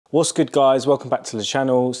What's good guys, welcome back to the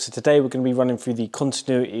channel. So today we're going to be running through the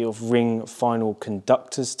continuity of ring final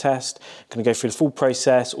conductors test. I'm going to go through the full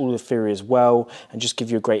process, all the theory as well, and just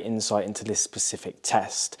give you a great insight into this specific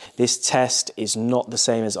test. This test is not the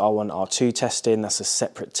same as R1+R2 testing, that's a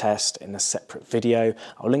separate test in a separate video.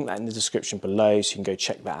 I'll link that in the description below so you can go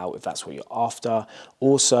check that out if that's what you're after.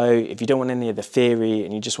 Also, if you don't want any of the theory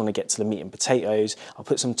and you just want to get to the meat and potatoes, I'll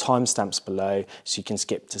put some timestamps below so you can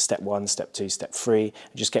skip to step 1, step 2, step 3, and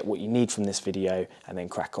just get what you need from this video and then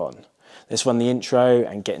crack on. Let's run the intro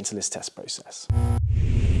and get into this test process.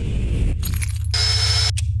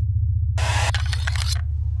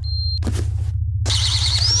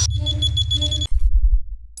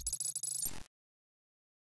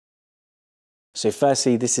 So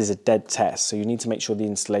firstly, this is a dead test, so you need to make sure the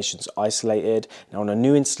installation's isolated. Now on a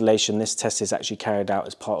new installation, this test is actually carried out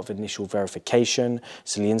as part of initial verification,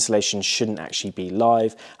 so the installation shouldn't actually be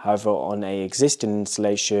live. However, on an existing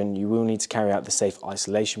installation, you will need to carry out the safe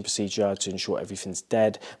isolation procedure to ensure everything's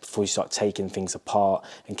dead before you start taking things apart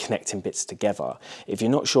and connecting bits together. If you're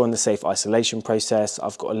not sure on the safe isolation process,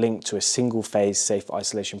 I've got a link to a single phase safe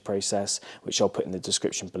isolation process, which I'll put in the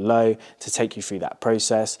description below to take you through that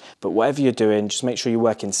process. But whatever you're doing, just make sure you're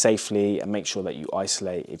working safely and make sure that you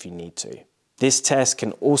isolate if you need to. This test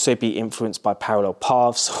can also be influenced by parallel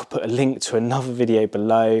paths. I'll put a link to another video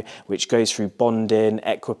below which goes through bonding,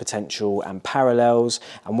 equipotential and parallels.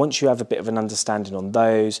 And once you have a bit of an understanding on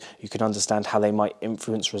those, you can understand how they might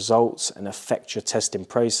influence results and affect your testing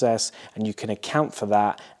process. And you can account for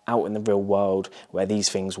that out in the real world where these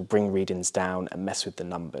things will bring readings down and mess with the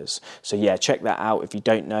numbers. So yeah, check that out if you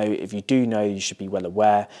don't know. If you do know, you should be well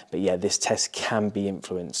aware. But yeah, this test can be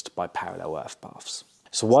influenced by parallel earth paths.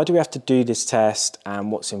 So why do we have to do this test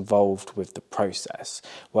and what's involved with the process?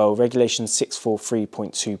 Well, regulation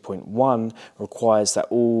 643.2.1 requires that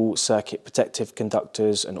all circuit protective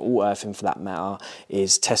conductors and all earthing for that matter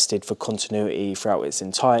is tested for continuity throughout its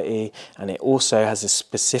entirety, and it also has a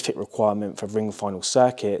specific requirement for ring final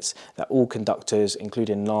circuits that all conductors,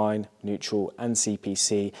 including line, neutral and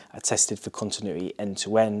CPC, are tested for continuity end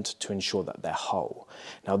to end to ensure that they're whole.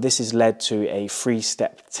 Now this has led to a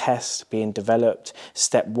 3-step test being developed.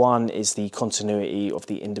 Step 1 is the continuity of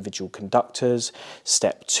the individual conductors.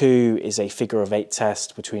 Step 2 is a figure of 8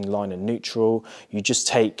 test between line and neutral. You just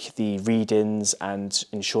take the readings and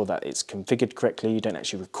ensure that it's configured correctly. You don't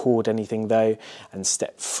actually record anything though. And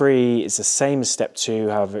step 3 is the same as step 2,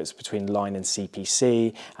 however it's between line and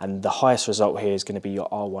CPC, and the highest result here is going to be your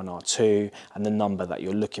R1+R2 and the number that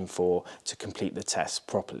you're looking for to complete the test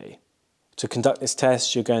properly. To conduct this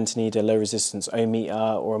test, you're going to need a low resistance ohm meter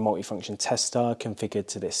or a multifunction tester configured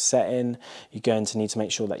to this setting. You're going to need to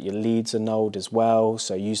make sure that your leads are nulled as well,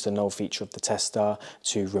 so use the null feature of the tester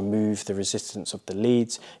to remove the resistance of the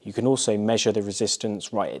leads. You can also measure the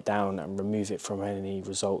resistance, write it down and remove it from any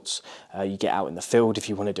results you get out in the field if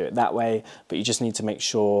you want to do it that way, but you just need to make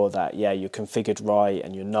sure that you're configured right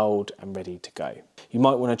and you're nulled and ready to go. You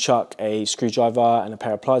might want to chuck a screwdriver and a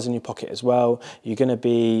pair of pliers in your pocket as well. You're going to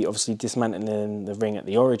be obviously dismantling the ring at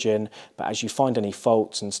the origin, but as you find any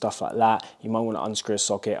faults and stuff like that, you might want to unscrew a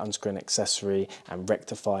socket, unscrew an accessory and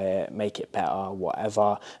rectify it, make it better,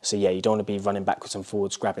 whatever. So yeah, you don't want to be running backwards and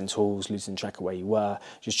forwards, grabbing tools, losing track of where you were.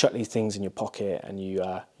 Just chuck these things in your pocket and you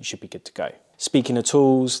should be good to go. Speaking of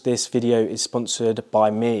tools, this video is sponsored by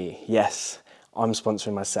me. Yes, I'm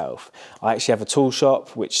sponsoring myself. I actually have a tool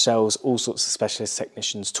shop which sells all sorts of specialist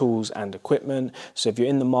technicians' tools and equipment. So if you're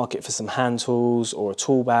in the market for some hand tools or a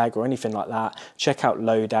tool bag or anything like that, check out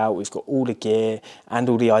Loadout. We've got all the gear and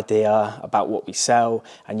all the idea about what we sell.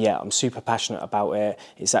 And yeah, I'm super passionate about it.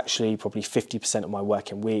 It's actually probably 50% of my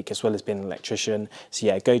working week as well as being an electrician. So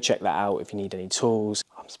yeah, go check that out if you need any tools.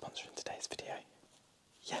 I'm sponsoring today's video.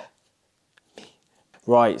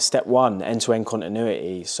 Right, step 1, end-to-end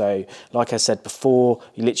continuity. So like I said before,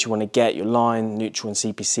 you literally want to get your line, neutral and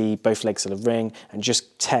CPC, both legs of the ring, and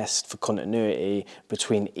just test for continuity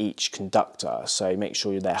between each conductor. So make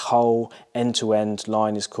sure they're whole, end-to-end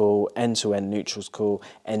line is cool, end-to-end neutral is cool,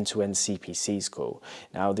 end-to-end CPC is cool.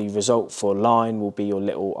 Now the result for line will be your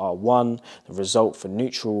little R1, the result for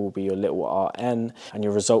neutral will be your little RN, and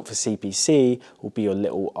your result for CPC will be your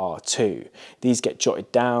little R2. These get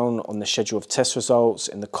jotted down on the schedule of test results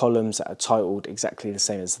in the columns that are titled exactly the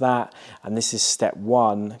same as that, and this is step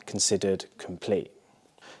 1 considered complete.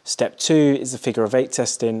 Step 2 is the figure of 8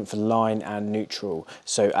 testing for line and neutral.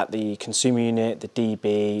 So at the consumer unit, the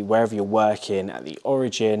DB, wherever you're working, at the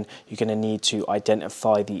origin, you're going to need to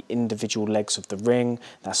identify the individual legs of the ring.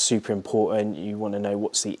 That's super important. You want to know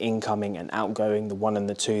what's the incoming and outgoing, the 1 and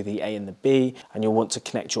the 2, the A and the B, and you'll want to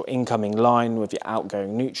connect your incoming line with your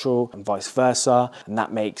outgoing neutral and vice versa, and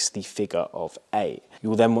that makes the figure of 8.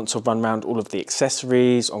 You'll then want to run around all of the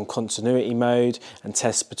accessories on continuity mode and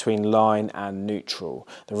test between line and neutral.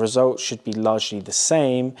 The results should be largely the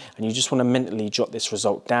same, and you just want to mentally jot this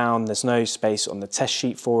result down. There's no space on the test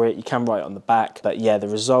sheet for it. You can write it on the back, but yeah, the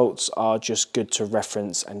results are just good to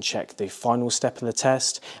reference and check the final step of the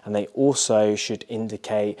test, and they also should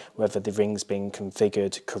indicate whether the ring's been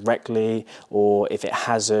configured correctly or if it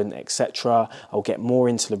hasn't, etc. I'll get more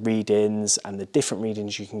into the readings and the different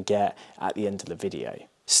readings you can get at the end of the video.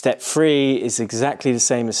 Step 3 is exactly the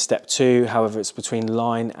same as step 2, however it's between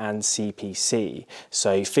line and CPC.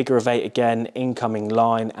 So figure of 8 again, incoming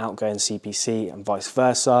line, outgoing CPC and vice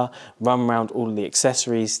versa. Run around all of the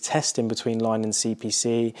accessories, test in between line and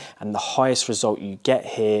CPC, and the highest result you get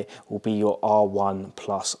here will be your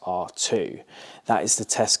R1+R2. That is the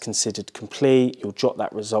test considered complete. You'll jot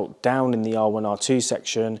that result down in the R1+R2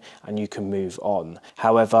 section and you can move on.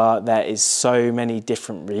 However, there is so many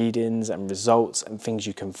different readings and results and things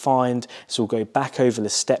you can find. So we'll go back over the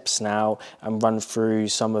steps now and run through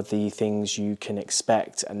some of the things you can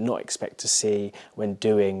expect and not expect to see when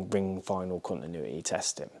doing ring final continuity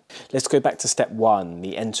testing. Let's go back to step 1,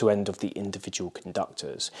 the end-to-end of the individual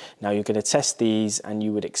conductors. Now you're going to test these and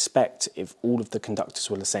you would expect, if all of the conductors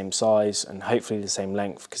were the same size and hopefully the same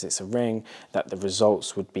length because it's a ring, that the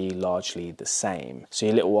results would be largely the same. So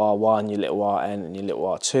your little R1, your little Rn and your little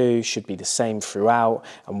R2 should be the same throughout,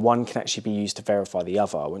 and one can actually be used to verify the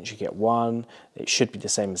other. Once you get one, it should be the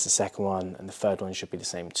same as the second one, and the third one should be the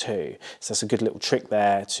same too. So that's a good little trick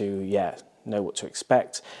there to, know what to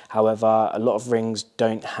expect. However, a lot of rings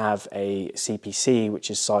don't have a CPC which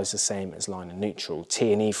is sized the same as line and neutral.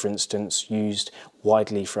 T&E, for instance, used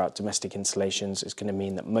widely throughout domestic installations, is going to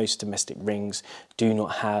mean that most domestic rings do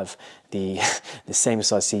not have the same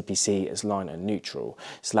size CPC as line and neutral.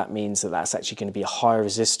 So that means that that's actually going to be a higher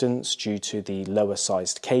resistance due to the lower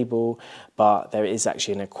sized cable, but there is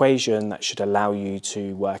actually an equation that should allow you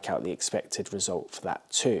to work out the expected result for that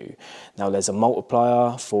too. Now there's a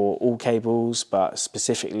multiplier for all cables, but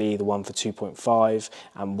specifically the one for 2.5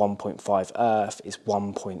 and 1.5 earth is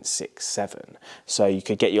 1.67. So you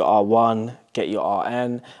could get your R1, get your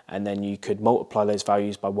Rn, and then you could multiply those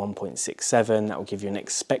values by 1.67. That will give you an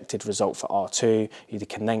expected result for R2. You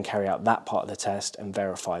can then carry out that part of the test and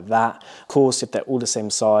verify that. Of course, if they're all the same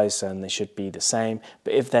size, then they should be the same,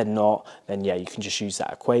 but if they're not, then yeah, you can just use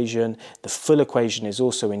that equation. The full equation is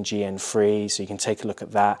also in GN3, so you can take a look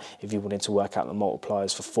at that if you wanted to work out the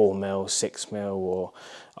multipliers for 4mm, 6mm, or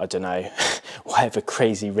I don't know, whatever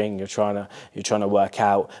crazy ring you're trying to work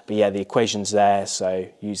out. But yeah, the equation's there, so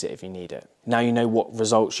use it if you need it. Now you know what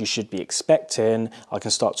results you should be expecting, I can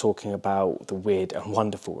start talking about the weird and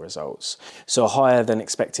wonderful results. So a higher than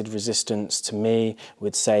expected resistance to me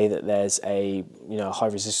would say that there's a high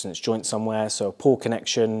resistance joint somewhere, so a poor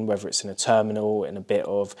connection, whether it's in a terminal, in a bit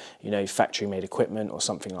of factory made equipment or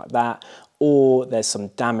something like that, or there's some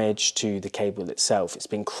damage to the cable itself. It's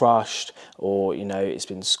been crushed, or it's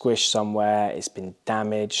been squished somewhere, it's been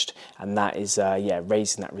damaged, and that is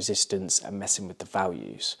raising that resistance and messing with the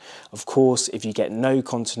values. Of course, if you get no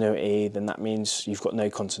continuity, then that means you've got no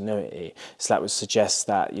continuity. So that would suggest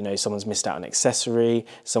that someone's missed out an accessory,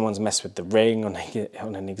 someone's messed with the ring on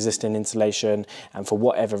an existing installation, and for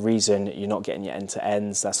whatever reason you're not getting your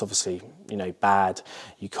end-to-ends. That's obviously bad.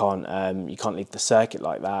 You can't leave the circuit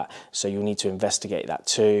like that. So you'll need to investigate that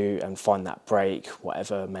too and find that break,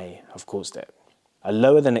 whatever may have caused it. A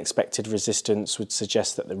lower than expected resistance would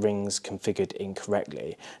suggest that the ring's configured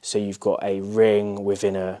incorrectly. So you've got a ring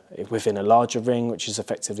within a larger ring, which is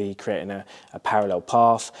effectively creating a parallel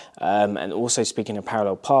path. And also, speaking of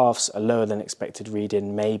parallel paths, a lower than expected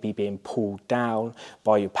reading may be being pulled down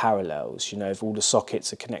by your parallels. If all the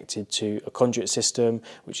sockets are connected to a conduit system,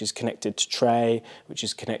 which is connected to tray, which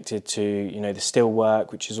is connected to the steel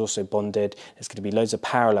work, which is also bonded, there's going to be loads of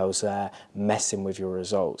parallels there messing with your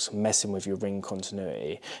results, messing with your ring continuity.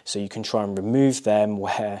 So you can try and remove them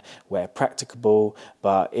where practicable,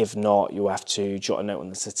 but if not, you'll have to jot a note on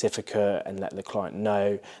the certificate and let the client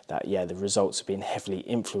know that the results have been heavily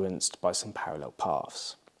influenced by some parallel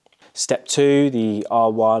paths. Step 2, the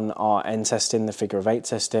R1+R2 testing, the figure of 8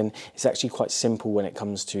 testing, is actually quite simple when it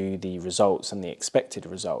comes to the results and the expected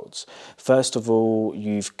results. First of all,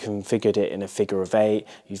 you've configured it in a figure of 8,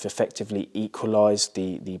 you've effectively equalised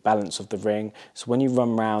the balance of the ring. So when you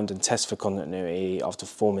run round and test for continuity after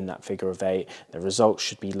forming that figure of 8, the results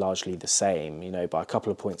should be largely the same. You know, by a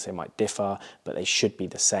couple of points they might differ, but they should be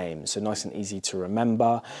the same. So nice and easy to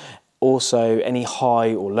remember. Also, any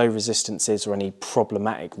high or low resistances or any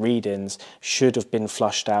problematic readings should have been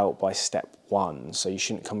flushed out by step 1. So you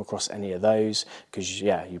shouldn't come across any of those because,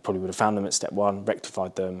 yeah, you probably would have found them at step 1,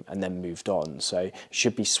 rectified them, and then moved on. So you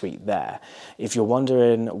should be sweet there. If you're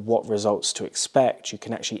wondering what results to expect, you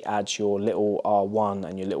can actually add your little R1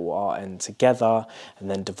 and your little Rn together and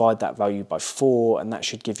then divide that value by 4, and that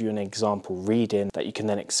should give you an example reading that you can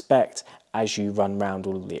then expect as you run round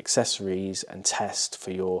all of the accessories and test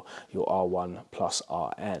for your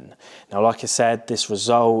R1+Rn. Now, like I said, this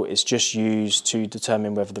result is just used to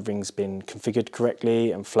determine whether the ring's been configured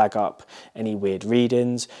correctly and flag up any weird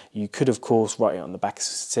readings. You could, of course, write it on the back of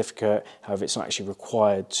the certificate. However, it's not actually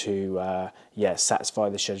required to satisfy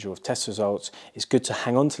the schedule of test results. It's good to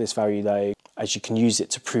hang on to this value though, as you can use it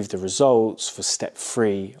to prove the results for step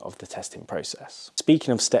 3 of the testing process.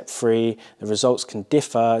 Speaking of step 3, the results can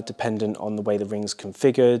differ dependent on the way the ring's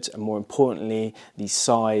configured and, more importantly, the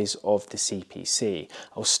size of the CPC.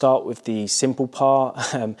 I'll start with the simple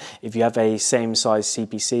part. If you have a same size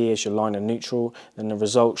CPC as your line and neutral, then the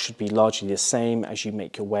results should be largely the same as you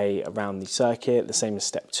make your way around the circuit, the same as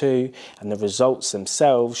step 2, and the results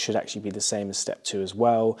themselves should actually be the same as step 2 as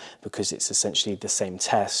well, because it's essentially the same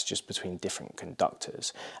test just between different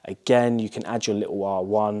conductors. Again, you can add your little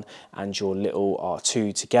R1 and your little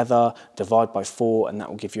R2 together, divide by 4, and that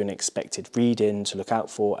will give you an expected reading to look out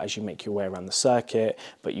for as you make your way around the circuit,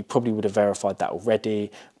 but you probably would have verified that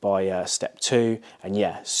already by step 2, and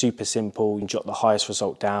yeah, super simple. You can jot the highest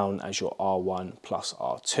result down as your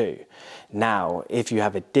R1+R2. Now, if you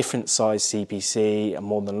have a different size CPC and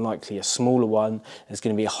more than likely a smaller one, there's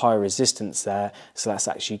going to be a higher resistance there, so that's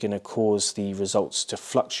actually going to cause the results to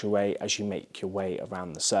fluctuate as you make your way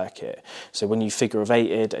around the circuit. So when you figure of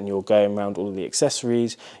 8'd and you're going around all of the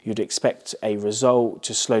accessories, you'd expect a result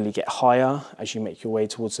to slowly get higher as you make your way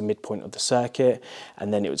towards the midpoint of the circuit,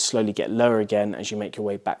 and then it would slowly get lower again as you make your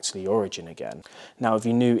way back to the origin again. Now, if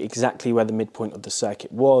you knew exactly where the midpoint of the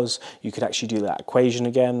circuit was, you could actually do that equation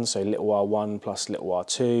again, so little r1 plus little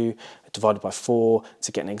r2 divided by 4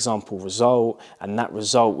 to get an example result, and that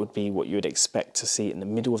result would be what you would expect to see in the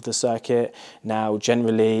middle of the circuit. Now,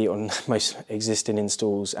 generally on most existing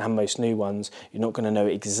installs and most new ones, you're not going to know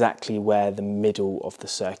exactly where the middle of the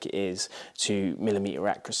circuit is to millimeter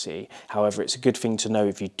accuracy. However, it's a good thing to know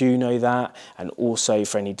if you do know that, and also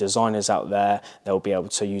for any designers out there, they'll be able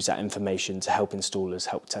to use that information to help installers,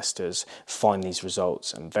 help testers find these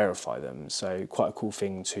results and verify them. So quite a cool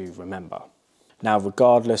thing to remember. Now,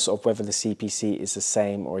 regardless of whether the CPC is the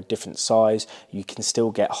same or a different size, you can still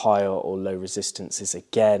get higher or low resistances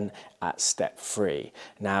again at step 3.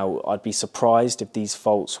 Now, I'd be surprised if these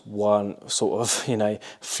faults weren't sort of,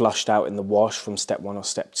 flushed out in the wash from step 1 or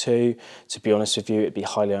step 2. To be honest with you, it'd be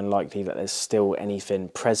highly unlikely that there's still anything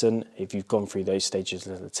present if you've gone through those stages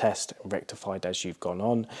of the test and rectified as you've gone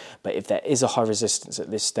on. But if there is a high resistance at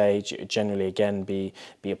this stage, it would generally again be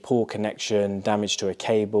a poor connection, damage to a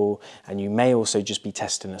cable, and you may also just be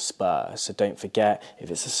testing a spur. So don't forget, if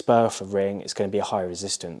it's a spur off a ring, it's going to be a high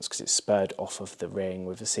resistance because it's spurred off of the ring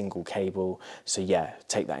with a single cable. So yeah,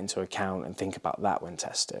 take that into account and think about that when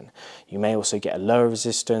testing. You may also get a lower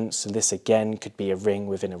resistance, so this again could be a ring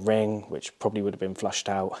within a ring, which probably would have been flushed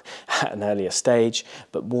out at an earlier stage.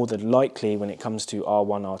 But more than likely, when it comes to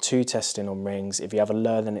R1, R2 testing on rings, if you have a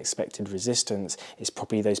lower than expected resistance, it's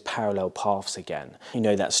probably those parallel paths again.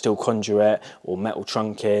 That steel conduit or metal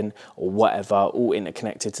trunking or whatever, all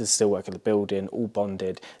interconnected to the steelwork of the building, all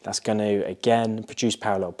bonded. That's going to again produce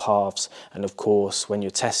parallel paths, and of course when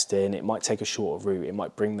you're testing, it might take a shorter route, it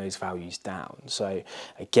might bring those values down. So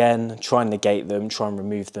again, try and negate them, try and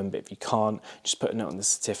remove them, but if you can't, just put a note on the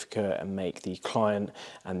certificate and make the client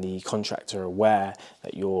and the contractor aware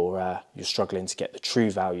that you're struggling to get the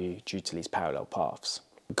true value due to these parallel paths.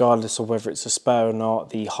 Regardless of whether it's a spur or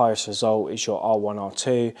not, the highest result is your R1,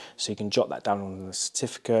 R2, so you can jot that down on the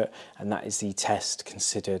certificate, and that is the test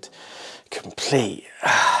considered complete.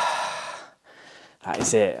 that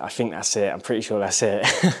is it. I think that's it. I'm pretty sure that's it.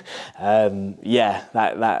 Yeah,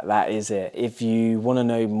 that is it. If you want to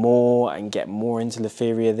know more and get more into the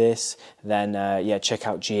theory of this, then yeah, check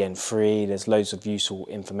out GN3. There's loads of useful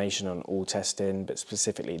information on all testing, but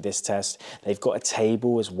specifically this test. They've got a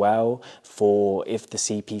table as well for if the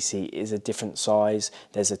CPC is a different size.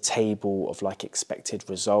 There's a table of like expected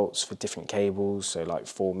results for different cables, so like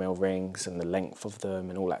 4mm rings and the length of them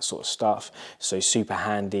and all that sort of stuff. So super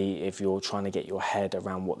handy if you're trying to get your head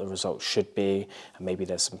around what the results should be, and maybe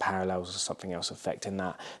there's some parallels or something else affecting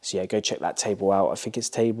that. So yeah, go check that table out. I think it's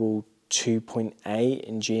table 2.8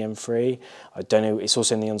 in GM3. I don't know, it's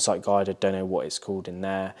also in the on-site guide. I don't know what it's called in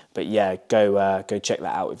there, but yeah, go check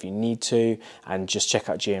that out if you need to, and just check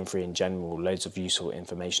out GM3 in general. Loads of useful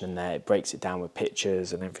information in there. It breaks it down with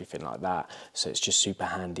pictures and everything like that, so it's just super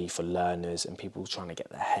handy for learners and people trying to get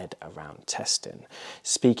their head around testing.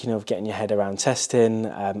 Speaking of getting your head around testing,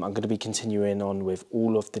 I'm going to be continuing on with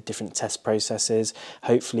all of the different test processes.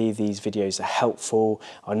 Hopefully these videos are helpful.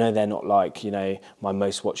 I know they're not like, you know, my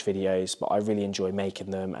most watched videos, but I really enjoy making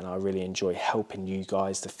them and I really enjoy helping you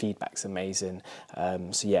guys. The feedback's amazing.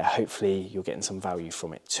 So yeah, hopefully you're getting some value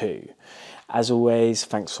from it too. As always,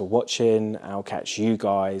 thanks for watching. I'll catch you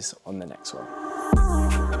guys on the next one.